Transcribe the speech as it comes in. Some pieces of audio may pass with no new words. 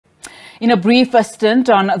In a brief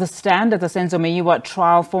stint on the stand at the Senzo Meyiwa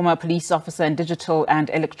trial, former police officer and digital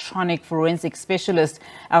and electronic forensic specialist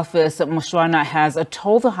Elphus Mushwana has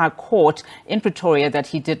told the High Court in Pretoria that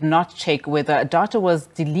he did not check whether data was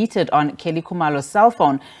deleted on Kelly Khumalo's cell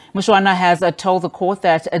phone. Mushwana has told the court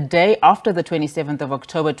that a day after the 27th of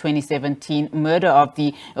October 2017 murder of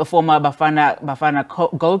the former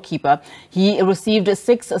Bafana goalkeeper, he received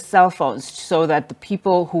 6 cell phones so that the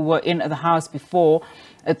people who were in the house before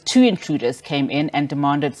 2 intruders came in and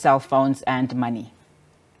demanded cell phones and money.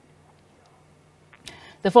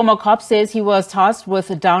 The former cop says he was tasked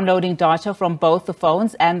with downloading data from both the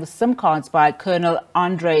phones and the SIM cards by Colonel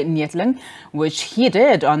Andre Nietling, which he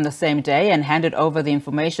did on the same day and handed over the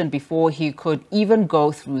information before he could even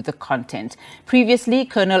go through the content. Previously,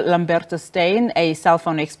 Colonel Lamberto Steyn, a cell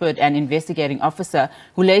phone expert and investigating officer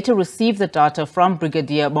who later received the data from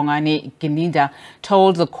Brigadier Bongani Gininda,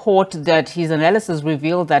 told the court that his analysis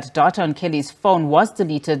revealed that data on Kelly's phone was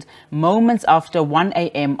deleted moments after 1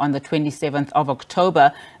 a.m. on the 27th of October,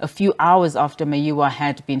 a few hours after Meyiwa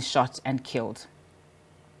had been shot and killed.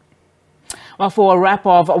 Well, for a wrap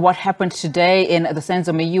of what happened today in the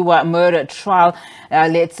Senzo Meyiwa murder trial,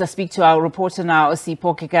 let's speak to our reporter now,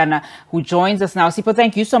 Sipho Kekana, who joins us now. Sipho,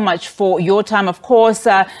 thank you so much for your time. Of course,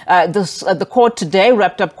 the court today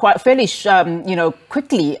wrapped up quite fairly,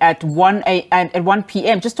 quickly at 1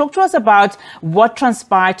 p.m. Just talk to us about what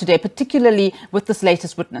transpired today, particularly with this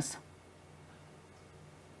latest witness.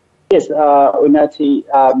 Yes, Unati,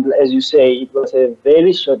 as you say, it was a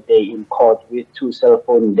very short day in court with 2 cell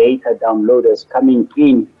phone data downloaders coming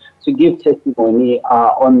in to give testimony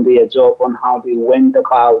on their job, on how they went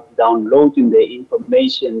about downloading the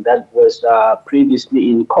information that was previously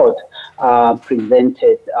in court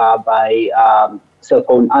presented by cell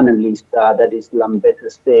phone analyst, that is Lamberto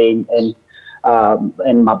Steyn and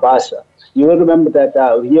Mabasa. You will remember that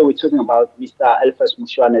here we're talking about Mr. Elphus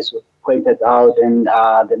Mushwana, as pointed out, and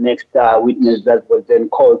the next witness that was then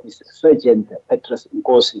called is Sergeant Petrus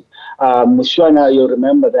Nkosi. Mushwana, you'll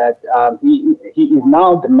remember that he is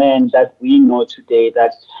now the man that we know today,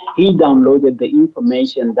 that he downloaded the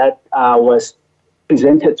information that was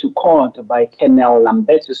presented to court by Colonel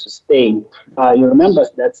Lamberto Steyn. You remember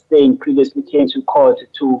that Steyn previously came to court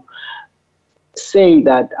to say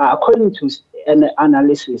that according to an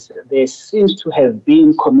analysis, there seems to have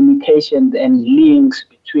been communication and links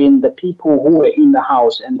between the people who were in the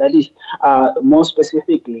house, and that is more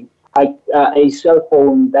specifically a cell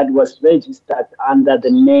phone that was registered under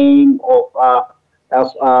the name of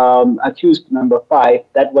accused number 5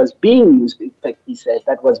 that was being used. In fact, he said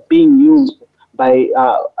that was being used by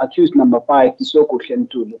accused number 5, Isoko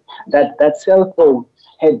Shentuli. That cell phone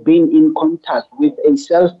had been in contact with a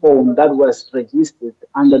cell phone that was registered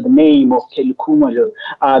under the name of Kelly Khumalo.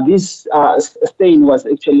 This Steyn was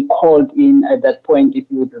actually called in at that point, if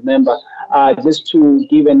you would remember, just to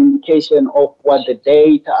give an indication of what the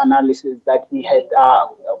data analysis that he had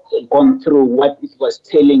gone through, what it was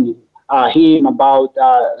telling him about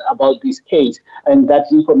this case. And that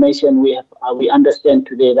information we understand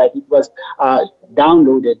today that it was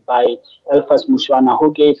downloaded by Elphus Mushwana,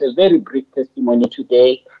 who gave a very brief testimony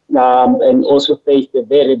today and also faced a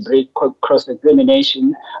very brief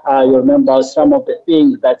cross-examination. You remember some of the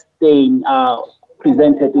things that Steyn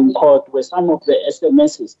presented in court were some of the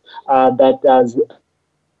SMSs that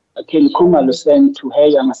Kelly Khumalo sent to her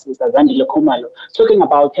younger sister, Zandile Khumalo, talking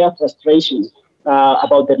about her frustration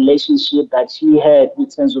about the relationship that she had with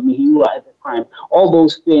Senzo Meyiwa at the time. All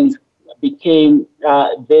those things became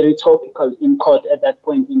very topical in court at that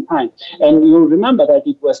point in time. And you'll remember that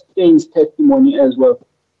it was Steyn's testimony as well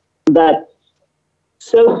that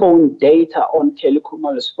cell phone data on Kelly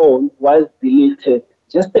Khumalo's phone was deleted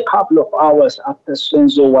just a couple of hours after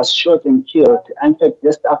Senzo was shot and killed, in fact,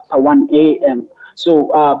 just after 1 a.m.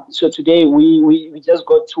 So today we just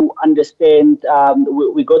got to understand,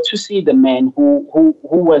 we got to see the man who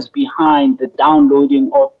was behind the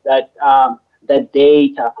downloading of that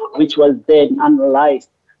data, which was then analyzed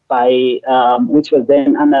by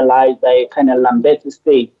Colonel Lamberto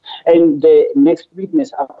Steyn. And the next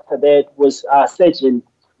witness after that was Sergeant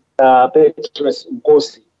Petrus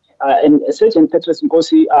Nkosi. And Sergeant Petrus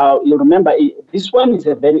Nkosi, you remember, this one is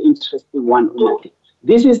a very interesting one.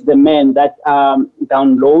 This is the man that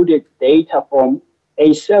downloaded data from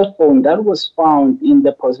a cell phone that was found in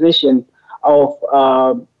the possession of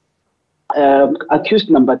accused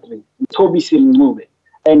number 3, Toby Silmube.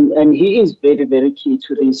 And he is very, very key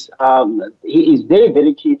to this. He is very,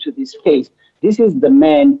 very key to this case. This is the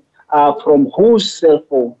man from whose cell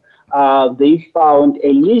phone they found a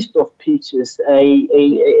list of pictures,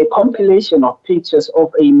 a compilation of pictures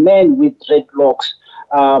of a man with dreadlocks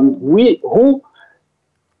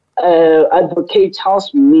Advocate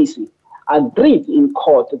Charles Mnisi agreed in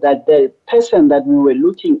court that the person that we were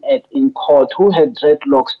looking at in court who had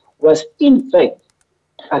dreadlocks was in fact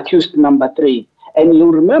accused number 3. And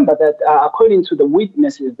you remember that according to the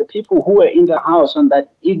witnesses, the people who were in the house on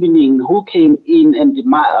that evening who came in and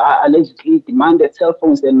allegedly demanded cell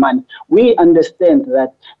phones and money, we understand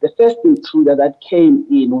that the first intruder that came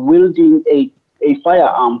in wielding a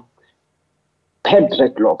firearm had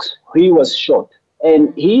dreadlocks. He was shot.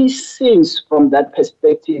 And he seems, from that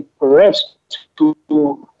perspective, perhaps to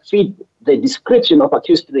fit the description of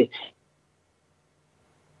accused 3.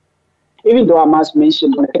 Even though I must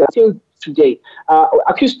mention, until today,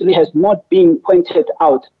 accused 3 has not been pointed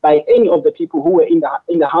out by any of the people who were in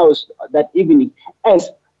the house that evening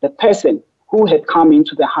as the person who had come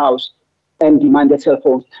into the house and demanded cell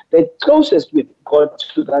phones. The closest we got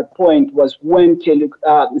to that point was when Kelly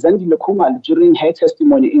Khumalo, during her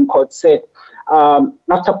testimony in court, said,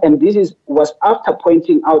 was after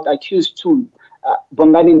pointing out accused 2,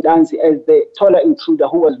 Bongani Ntanzi, as the taller intruder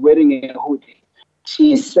who was wearing a hoodie.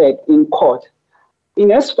 She said in court,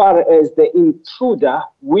 in as far as the intruder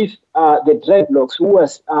with the dreadlocks who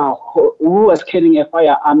was carrying a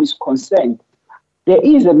firearm is concerned, there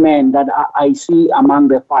is a man that I see among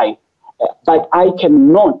the 5. But I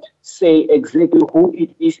cannot say exactly who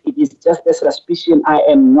it is. It is just a suspicion. I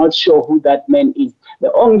am not sure who that man is.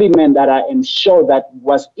 The only man that I am sure that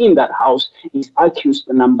was in that house is accused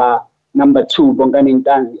number 2, Bongani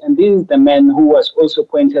Ntanzi. And this is the man who was also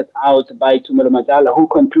pointed out by Tumelo Madala, who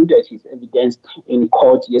concluded his evidence in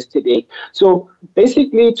court yesterday. So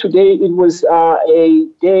basically today it was a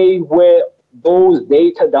day where those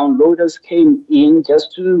data downloaders came in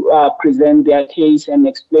just to present their case and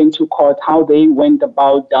explain to court how they went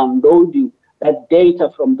about downloading that data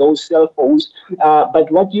from those cell phones.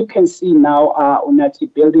 But what you can see now,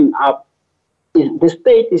 Unati, building up, is the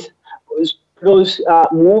state is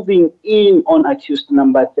moving in on accused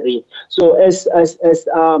number 3. So as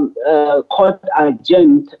court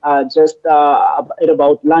adjourned just at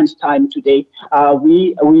about lunchtime today,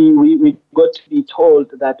 we got to be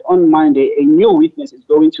told that on Monday a new witness is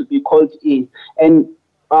going to be called in, and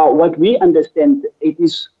what we understand, it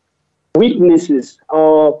is witnesses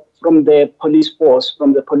from the police force,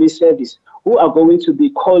 from the police service, who are going to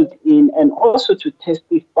be called in and also to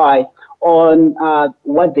testify on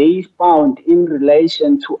what they found in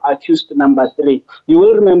relation to accused number 3. You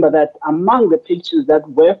will remember that among the pictures that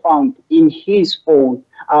were found in his phone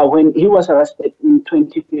when he was arrested in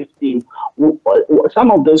 2015,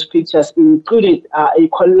 some of those pictures included a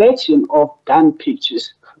collection of gun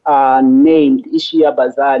pictures named Ishia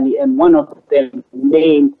Bazali, and one of them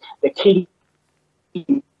named the King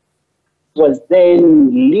was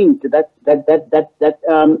then linked, that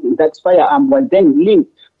firearm was then linked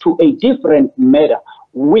to a different matter,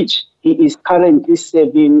 which he is currently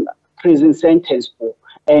serving prison sentence for.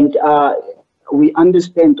 And we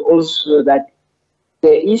understand also that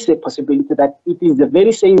there is a possibility that it is the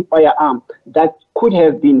very same firearm that could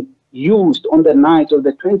have been used on the night of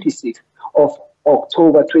the 26th of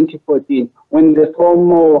October 2014, when the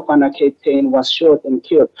former Bafana captain was shot and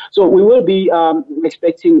killed. So we will be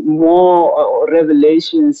expecting more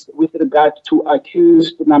revelations with regard to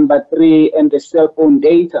accused number 3 and the cell phone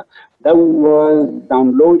data that was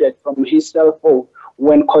downloaded from his cell phone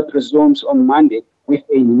when court resumes on Monday with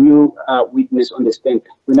a new witness on the stand.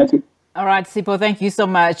 All right, Sipho, thank you so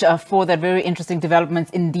much for that very interesting development.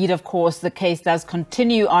 Indeed, of course, the case does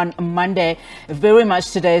continue on Monday. Very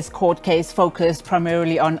much today's court case focused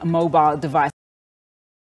primarily on mobile devices.